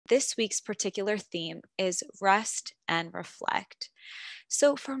this week's particular theme is rest and reflect.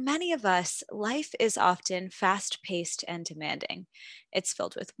 So, for many of us, life is often fast paced and demanding. It's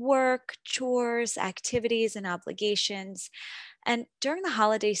filled with work, chores, activities, and obligations. And during the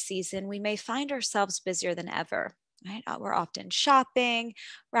holiday season, we may find ourselves busier than ever. Right? We're often shopping,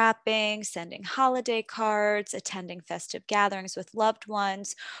 wrapping, sending holiday cards, attending festive gatherings with loved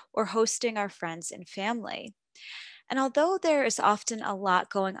ones, or hosting our friends and family. And although there is often a lot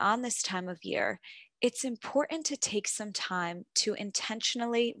going on this time of year, it's important to take some time to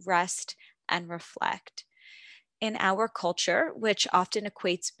intentionally rest and reflect. In our culture, which often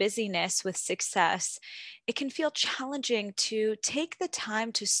equates busyness with success, it can feel challenging to take the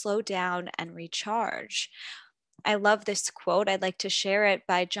time to slow down and recharge. I love this quote. I'd like to share it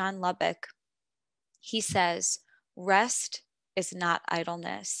by John Lubbock. He says, "Rest is not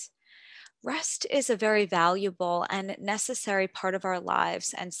idleness." Rest is a very valuable and necessary part of our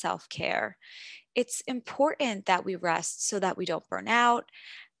lives and self care. It's important that we rest so that we don't burn out.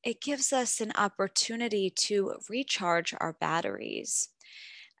 It gives us an opportunity to recharge our batteries.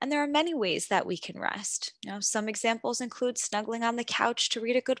 And there are many ways that we can rest. Some examples include snuggling on the couch to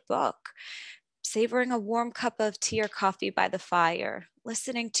read a good book, savoring a warm cup of tea or coffee by the fire,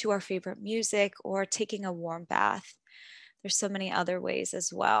 listening to our favorite music, or taking a warm bath. There's so many other ways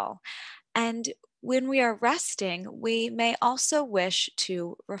as well. And when we are resting, we may also wish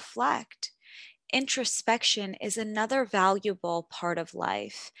to reflect. Introspection is another valuable part of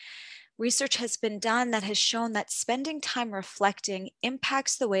life. Research has been done that has shown that spending time reflecting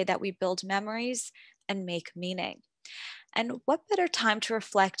impacts the way that we build memories and make meaning. And what better time to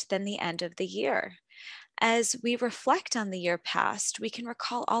reflect than the end of the year? As we reflect on the year past, we can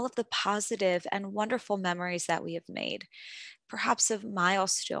recall all of the positive and wonderful memories that we have made, perhaps of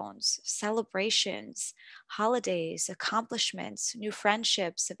milestones, celebrations, holidays, accomplishments, new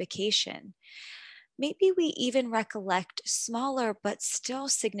friendships, a vacation. Maybe we even recollect smaller but still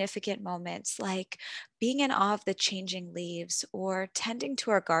significant moments like being in awe of the changing leaves or tending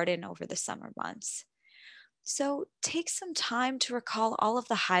to our garden over the summer months. So take some time to recall all of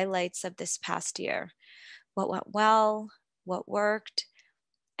the highlights of this past year, what went well, what worked,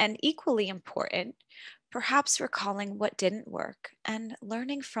 and equally important, perhaps recalling what didn't work and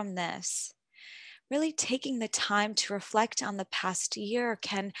learning from this. Really taking the time to reflect on the past year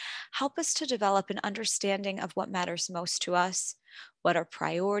can help us to develop an understanding of what matters most to us, what our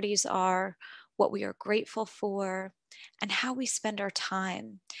priorities are, what we are grateful for, and how we spend our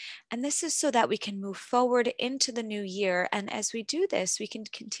time. And this is so that we can move forward into the new year. And as we do this, we can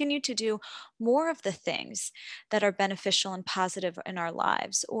continue to do more of the things that are beneficial and positive in our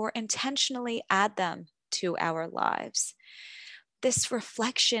lives, or intentionally add them to our lives. This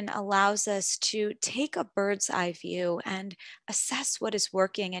reflection allows us to take a bird's eye view and assess what is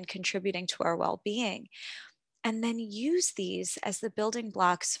working and contributing to our well being, and then use these as the building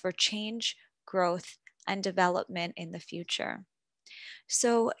blocks for change, growth, and development in the future.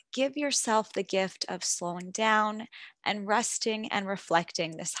 So give yourself the gift of slowing down and resting and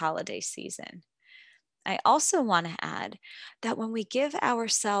reflecting this holiday season. I also want to add that when we give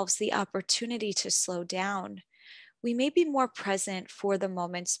ourselves the opportunity to slow down, we may be more present for the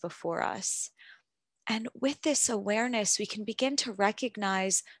moments before us. And with this awareness, we can begin to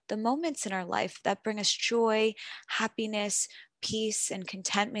recognize the moments in our life that bring us joy, happiness, peace, and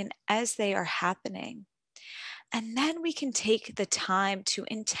contentment as they are happening. And then we can take the time to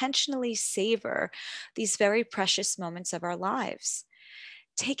intentionally savor these very precious moments of our lives.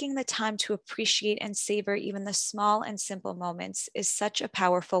 Taking the time to appreciate and savor even the small and simple moments is such a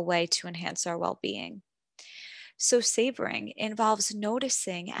powerful way to enhance our well being. So, savoring involves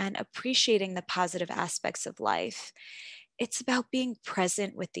noticing and appreciating the positive aspects of life. It's about being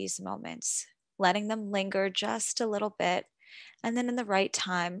present with these moments, letting them linger just a little bit, and then in the right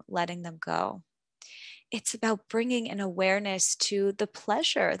time, letting them go. It's about bringing an awareness to the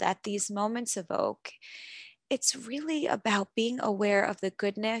pleasure that these moments evoke. It's really about being aware of the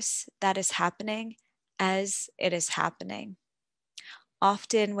goodness that is happening as it is happening.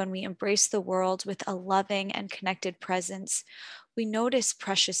 Often, when we embrace the world with a loving and connected presence, we notice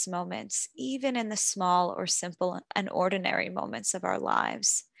precious moments, even in the small or simple and ordinary moments of our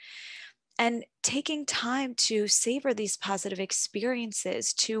lives. And taking time to savor these positive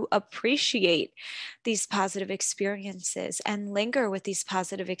experiences, to appreciate these positive experiences, and linger with these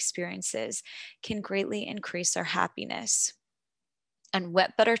positive experiences can greatly increase our happiness. And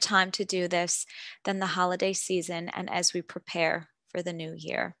what better time to do this than the holiday season and as we prepare for the new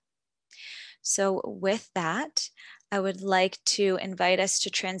year? So, with that, I would like to invite us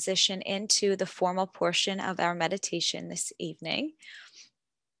to transition into the formal portion of our meditation this evening.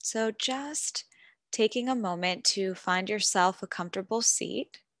 So just taking a moment to find yourself a comfortable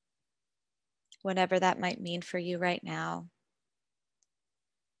seat, whatever that might mean for you right now.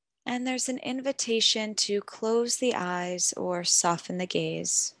 And there's an invitation to close the eyes or soften the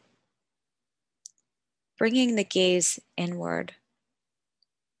gaze, bringing the gaze inward.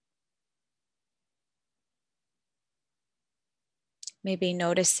 Maybe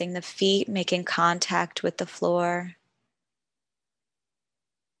noticing the feet making contact with the floor.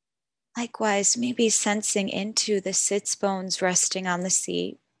 Likewise, maybe sensing into the sits bones resting on the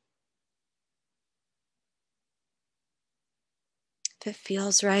seat. If it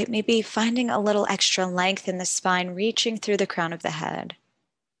feels right, maybe finding a little extra length in the spine, reaching through the crown of the head.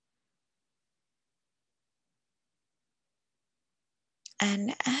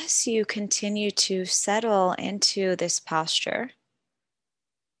 And as you continue to settle into this posture,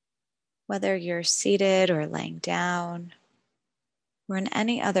 whether you're seated or laying down or in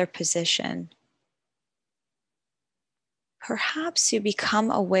any other position, perhaps you become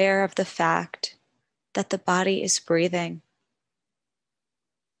aware of the fact that the body is breathing.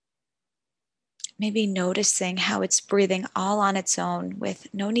 Maybe noticing how it's breathing all on its own with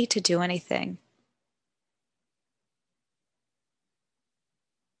no need to do anything.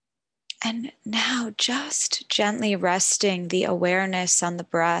 And now just gently resting the awareness on the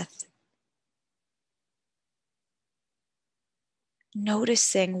breath,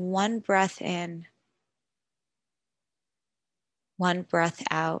 noticing one breath in, one breath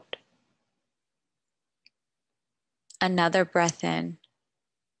out, another breath in,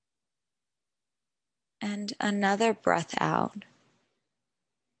 and another breath out.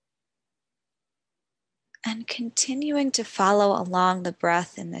 And continuing to follow along the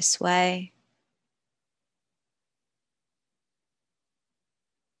breath in this way.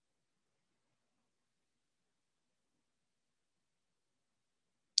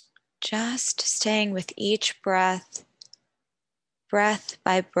 Just staying with each breath, breath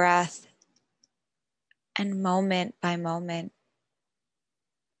by breath, and moment by moment.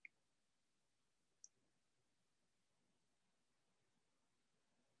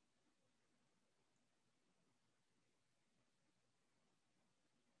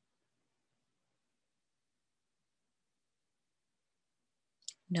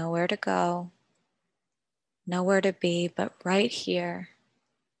 Nowhere to go, nowhere to be, but right here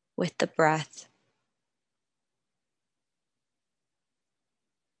with the breath.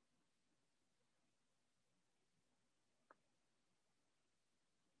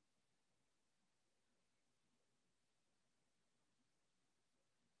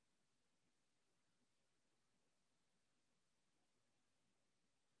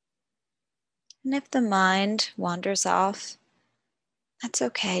 And if the mind wanders off, that's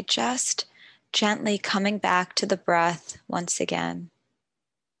okay. Just gently coming back to the breath once again.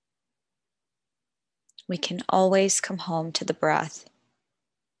 We can always come home to the breath.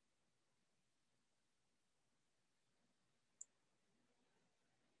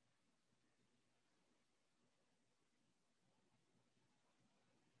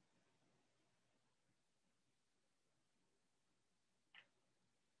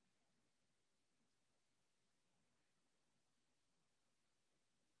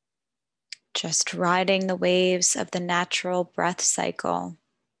 Just riding the waves of the natural breath cycle.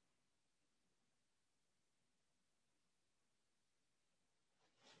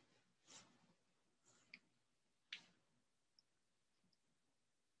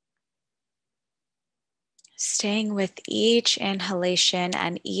 Staying with each inhalation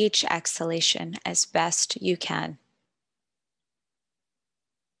and each exhalation as best you can.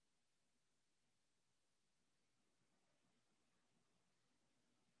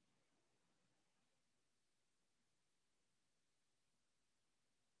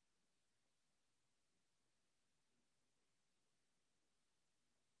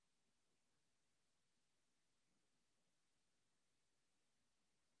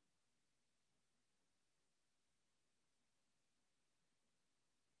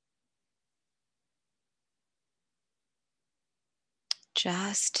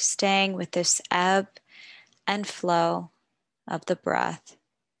 Just staying with this ebb and flow of the breath.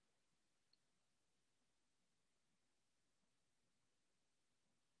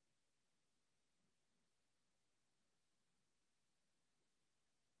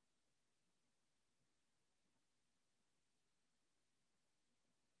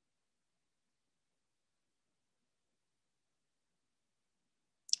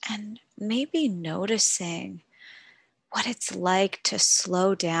 And maybe noticing what it's like to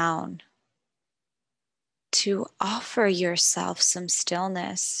slow down, to offer yourself some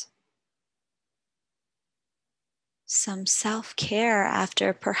stillness, some self care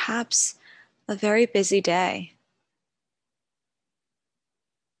after perhaps a very busy day.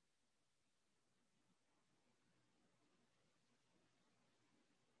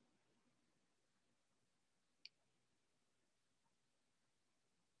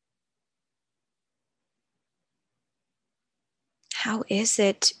 How is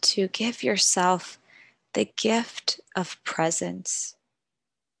it to give yourself the gift of presence,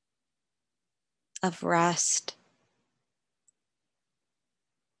 of rest?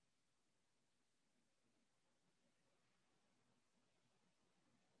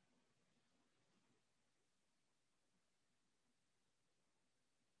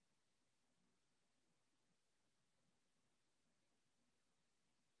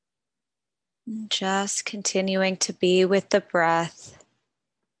 Just continuing to be with the breath.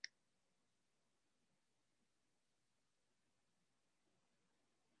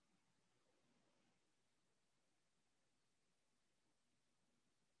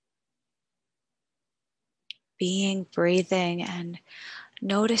 Being, breathing, and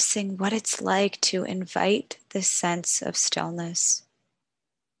noticing what it's like to invite this sense of stillness.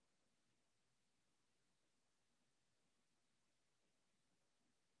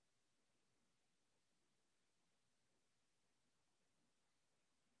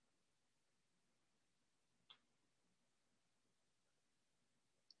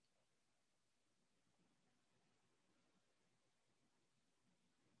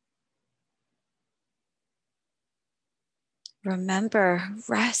 Remember,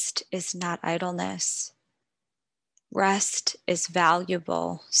 rest is not idleness. Rest is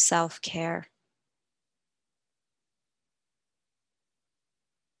valuable self care.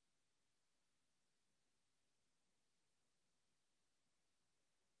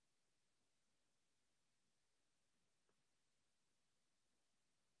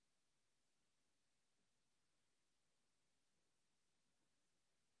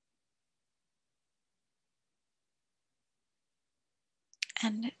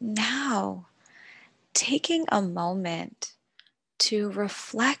 And now, taking a moment to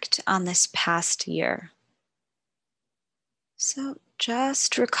reflect on this past year. So,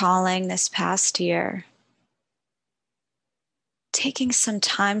 just recalling this past year, taking some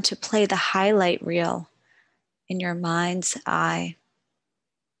time to play the highlight reel in your mind's eye.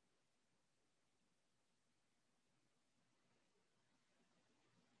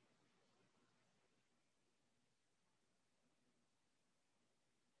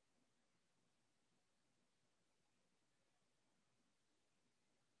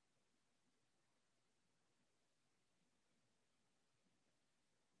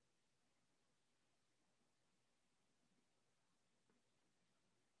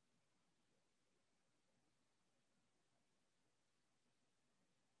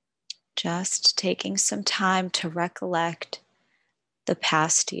 Just taking some time to recollect the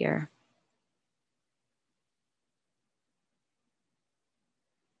past year.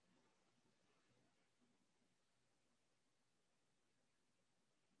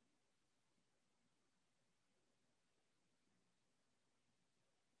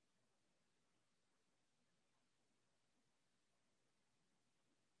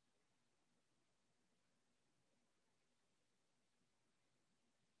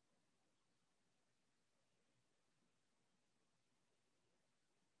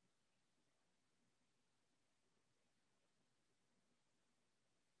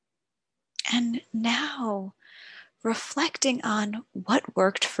 And now reflecting on what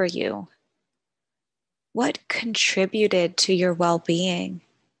worked for you, what contributed to your well being,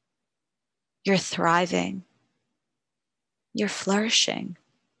 your thriving, your flourishing.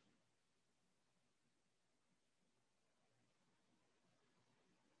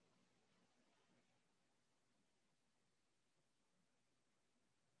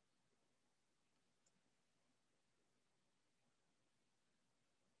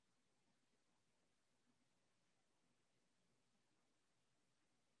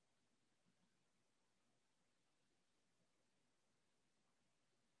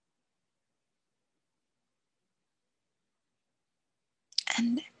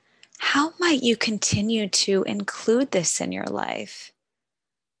 And how might you continue to include this in your life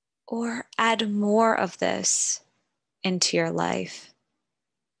or add more of this into your life?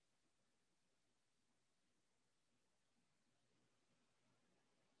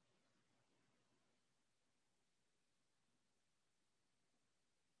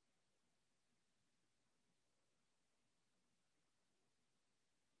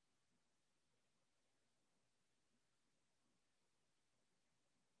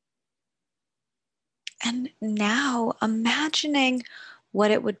 And now imagining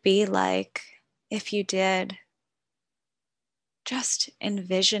what it would be like if you did. just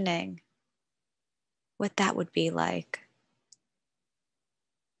envisioning what that would be like.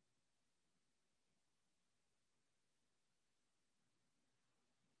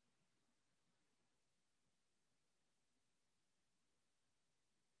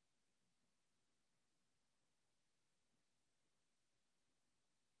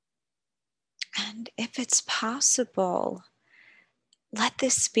 And if it's possible, let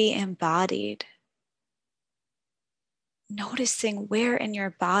this be embodied, noticing where in your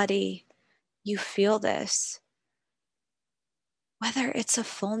body you feel this, whether it's a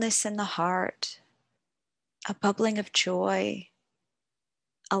fullness in the heart, a bubbling of joy,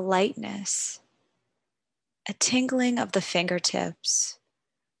 a lightness, a tingling of the fingertips,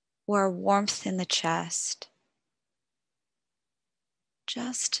 or a warmth in the chest.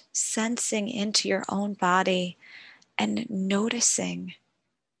 Just sensing into your own body and noticing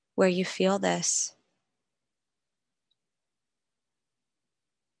where you feel this.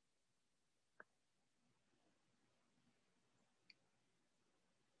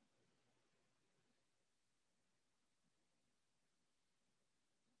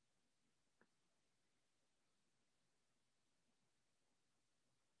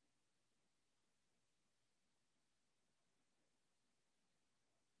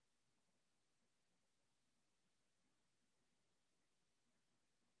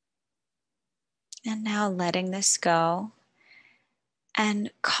 And now letting this go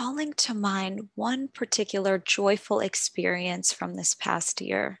and calling to mind one particular joyful experience from this past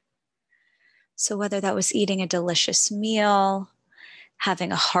year. So, whether that was eating a delicious meal,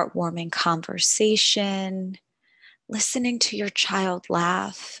 having a heartwarming conversation, listening to your child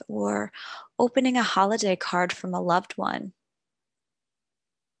laugh, or opening a holiday card from a loved one.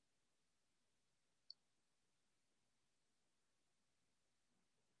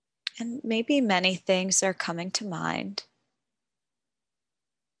 And maybe many things are coming to mind,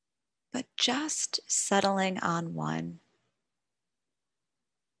 but just settling on one.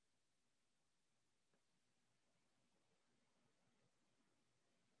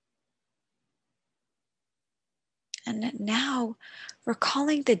 And now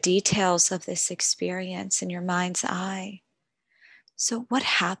recalling the details of this experience in your mind's eye. So, what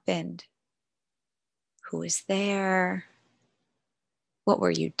happened? Who was there? What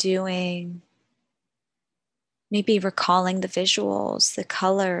were you doing? Maybe recalling the visuals, the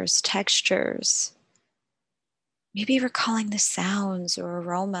colors, textures. Maybe recalling the sounds or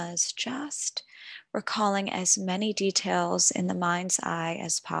aromas, just recalling as many details in the mind's eye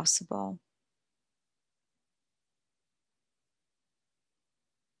as possible.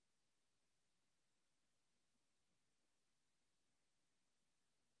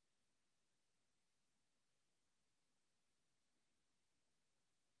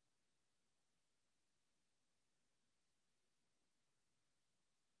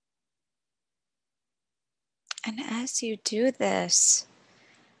 And as you do this,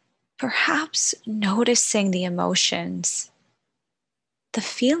 perhaps noticing the emotions, the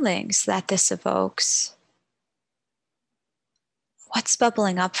feelings that this evokes. What's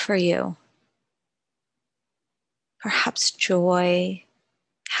bubbling up for you? Perhaps joy,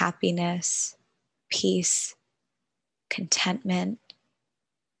 happiness, peace, contentment,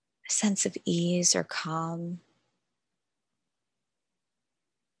 a sense of ease or calm.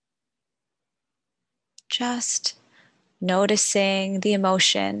 Just noticing the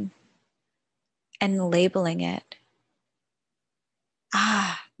emotion and labeling it.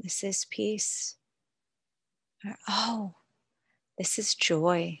 Ah, this is peace. Or, oh, this is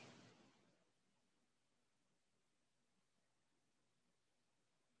joy.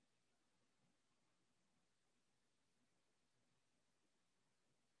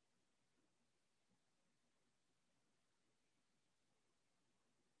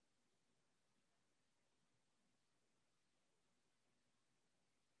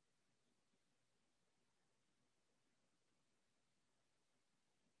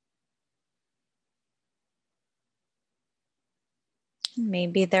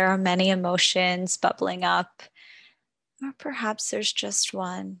 Maybe there are many emotions bubbling up, or perhaps there's just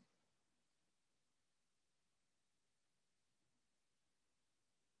one.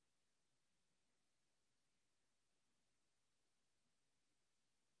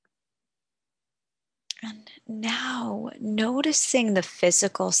 And now noticing the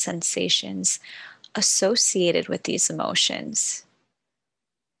physical sensations associated with these emotions.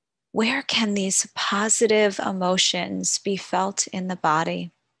 Where can these positive emotions be felt in the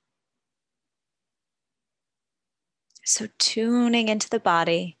body? So, tuning into the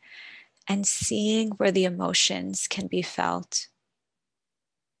body and seeing where the emotions can be felt.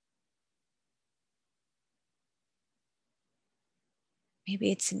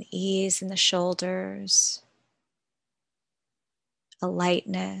 Maybe it's an ease in the shoulders, a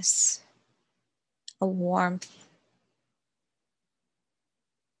lightness, a warmth.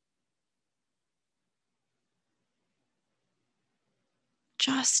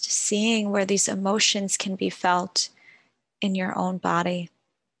 Just seeing where these emotions can be felt in your own body.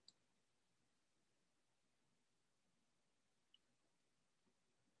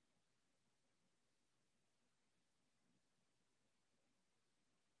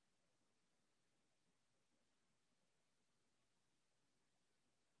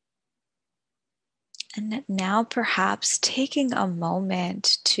 And now, perhaps taking a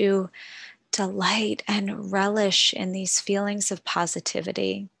moment to delight and relish in these feelings of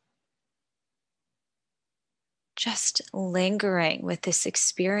positivity. Just lingering with this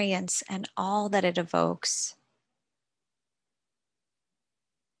experience and all that it evokes.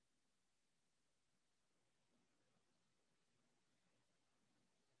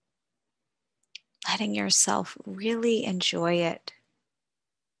 Letting yourself really enjoy it,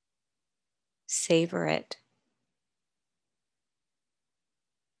 savor it.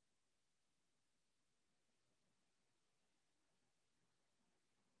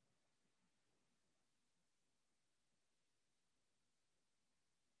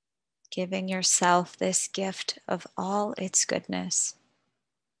 Giving yourself this gift of all its goodness.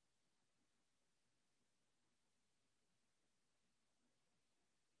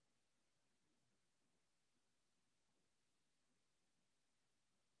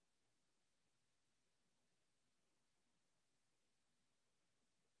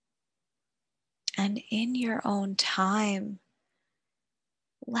 And in your own time,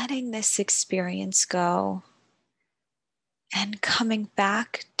 letting this experience go and coming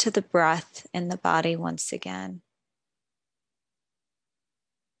back to the breath in the body once again.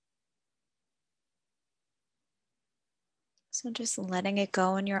 So just letting it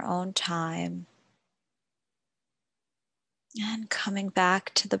go in your own time and coming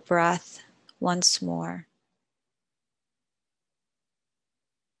back to the breath once more.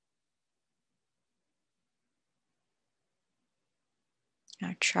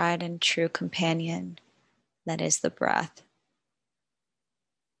 Our tried and true companion, that is the breath.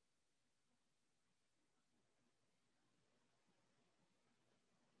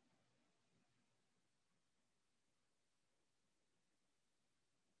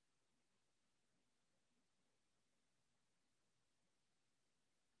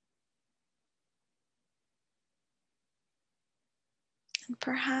 And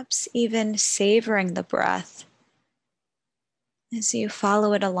perhaps even savoring the breath as you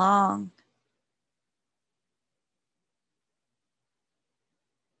follow it along.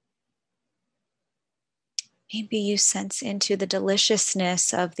 Maybe you sense into the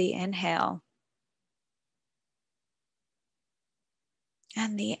deliciousness of the inhale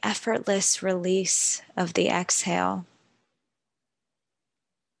and the effortless release of the exhale.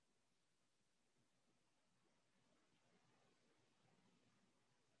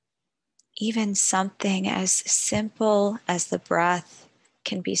 Even something as simple as the breath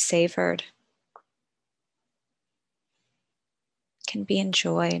can be savored, can be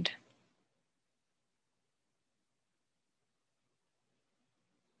enjoyed.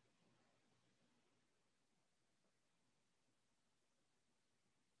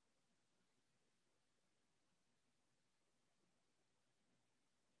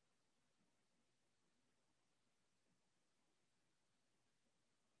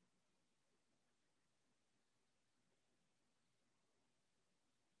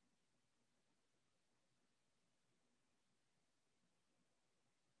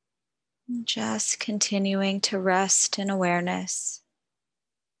 Just continuing to rest in awareness.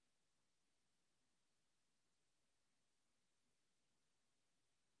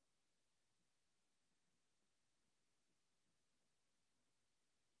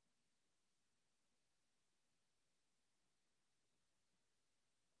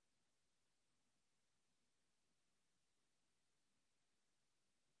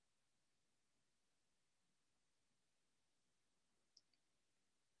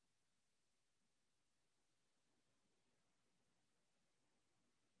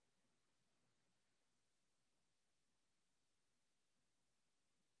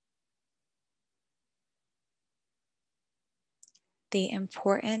 The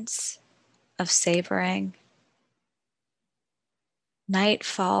importance of savoring. Night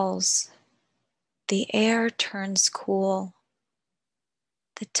falls, the air turns cool.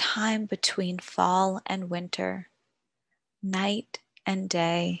 The time between fall and winter, night and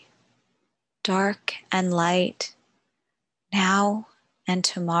day, dark and light, now and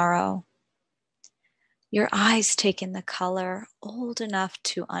tomorrow. Your eyes take in the color old enough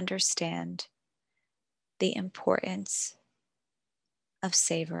to understand the importance of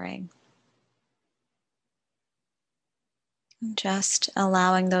savoring. And just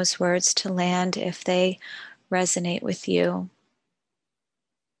allowing those words to land if they resonate with you.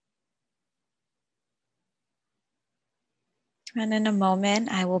 And in a moment,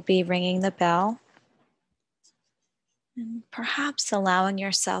 I will be ringing the bell and perhaps allowing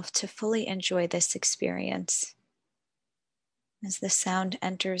yourself to fully enjoy this experience as the sound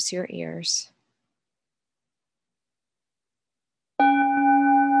enters your ears.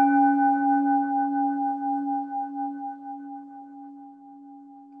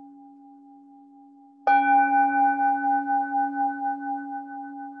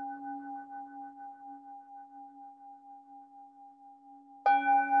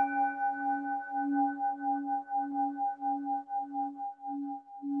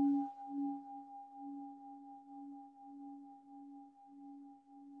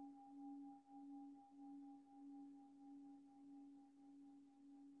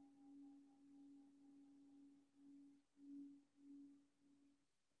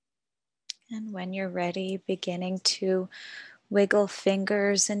 And when you're ready, beginning to wiggle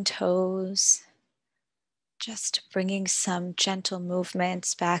fingers and toes, just bringing some gentle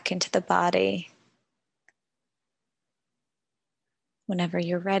movements back into the body. Whenever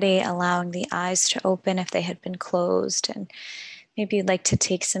you're ready, allowing the eyes to open if they had been closed, and maybe you'd like to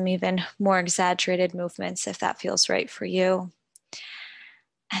take some even more exaggerated movements if that feels right for you.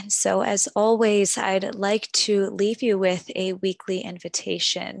 And so, as always, I'd like to leave you with a weekly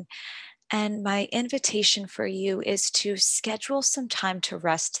invitation. And my invitation for you is to schedule some time to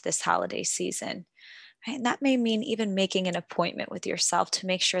rest this holiday season. Right? And that may mean even making an appointment with yourself to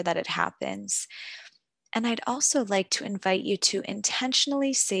make sure that it happens. And I'd also like to invite you to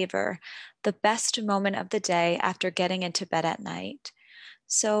intentionally savor the best moment of the day after getting into bed at night.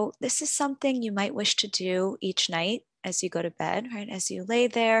 So, this is something you might wish to do each night as you go to bed, right? As you lay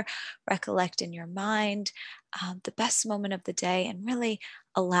there, recollect in your mind the best moment of the day and really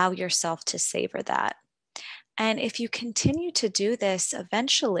allow yourself to savor that. And if you continue to do this,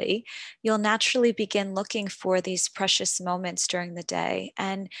 eventually you'll naturally begin looking for these precious moments during the day.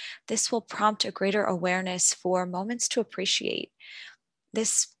 And this will prompt a greater awareness for moments to appreciate.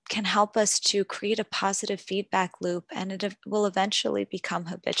 This can help us to create a positive feedback loop, and it will eventually become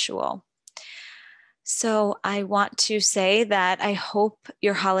habitual. So, I want to say that I hope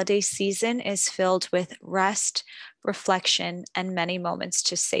your holiday season is filled with rest, reflection, and many moments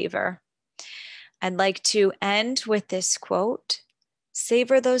to savor. I'd like to end with this quote: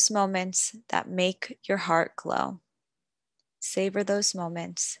 savor those moments that make your heart glow. Savor those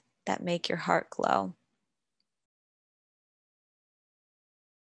moments that make your heart glow.